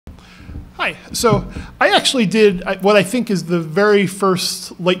Hi. So I actually did what I think is the very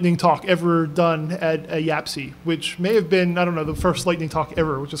first lightning talk ever done at a YAPC, which may have been, I don't know, the first lightning talk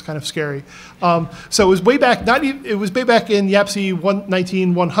ever, which is kind of scary. So it was way back, it was way back in YAPC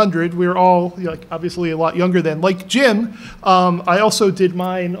 19100. We were all obviously a lot younger then. Like Jim, I also did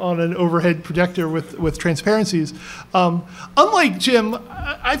mine on an overhead projector with transparencies. Unlike Jim,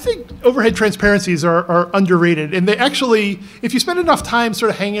 I think overhead transparencies are underrated, and they actually, if you spend enough time sort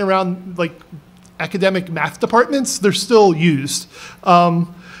of hanging around like academic math departments, they're still used. And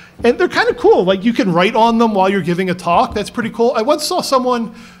they're kind of cool. Like you can write on them while you're giving a talk. That's pretty cool. I once saw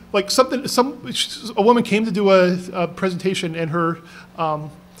someone, like a woman came to do a presentation, and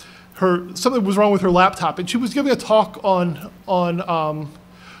something was wrong with her laptop, and she was giving a talk on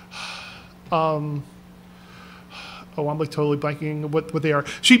oh, I'm like totally blanking what they are.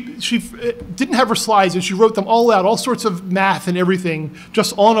 She didn't have her slides, and she wrote them all out, all sorts of math and everything,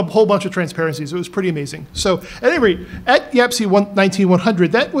 just on a whole bunch of transparencies. It was pretty amazing. So at any rate, at YAPC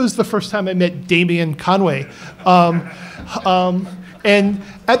 19100, that was the first time I met Damian Conway. And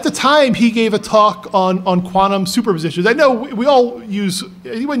at the time, he gave a talk on quantum superpositions. I know we all use,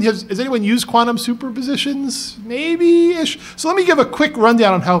 has anyone used quantum superpositions? Maybe-ish. So let me give a quick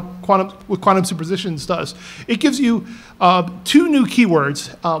rundown on what quantum superpositions does. It gives you two new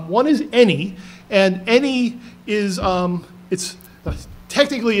keywords. One is any, and any is,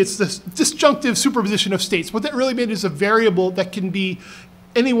 technically it's this disjunctive superposition of states. What that really means is a variable that can be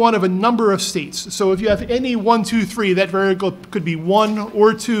any one of a number of states. So if you have any 1, 2, 3, that variable could be 1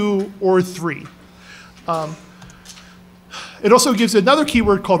 or 2 or 3. It also gives another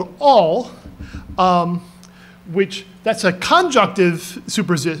keyword called all, which that's a conjunctive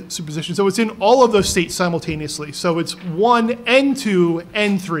superposition. So it's in all of those states simultaneously. So it's 1 and 2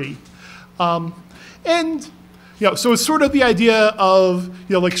 and 3. So it's sort of the idea of,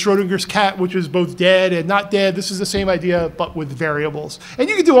 like Schrodinger's cat, which is both dead and not dead. This is the same idea, but with variables. And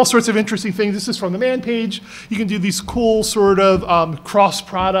you can do all sorts of interesting things. This is from the man page. You can do these cool sort of cross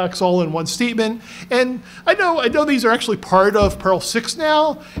products all in one statement. And I know these are actually part of Perl 6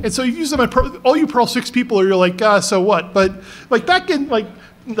 now. And so you use them in all you Perl 6 people are, you're like, so what? But like back in like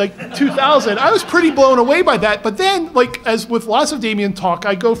 2000, I was pretty blown away by that. But then, as with lots of Damian talk,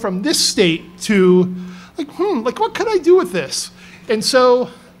 I go from this state to what could I do with this? And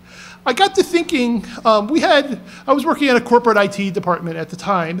so I got to thinking, I was working at a corporate IT department at the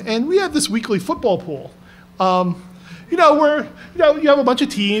time, and we had this weekly football pool. Where you have a bunch of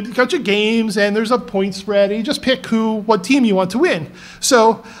teams, a bunch of games, and there's a point spread, and you just pick what team you want to win.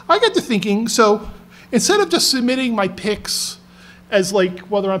 So I got to thinking, so instead of just submitting my picks as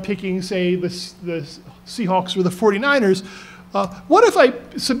whether I'm picking, say, the Seahawks or the 49ers, what if I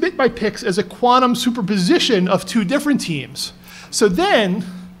submit my picks as a quantum superposition of two different teams? So then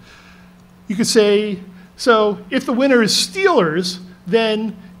you could say, so if the winner is Steelers,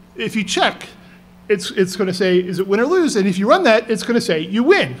 then if you check, it's going to say, is it win or lose? And if you run that, it's going to say, you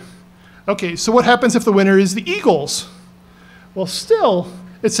win. Okay, so what happens if the winner is the Eagles? Well, still,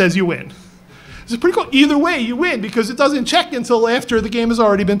 it says you win. It's pretty cool. Either way, you win, because it doesn't check until after the game has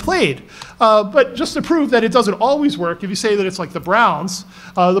already been played. But just to prove that it doesn't always work, if you say that it's like the Browns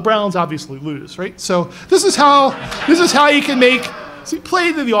obviously lose, right? So this is how you can make,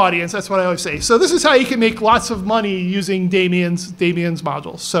 play to the audience, that's what I always say. So this is how you can make lots of money using Damian's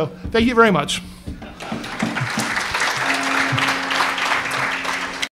modules. So thank you very much.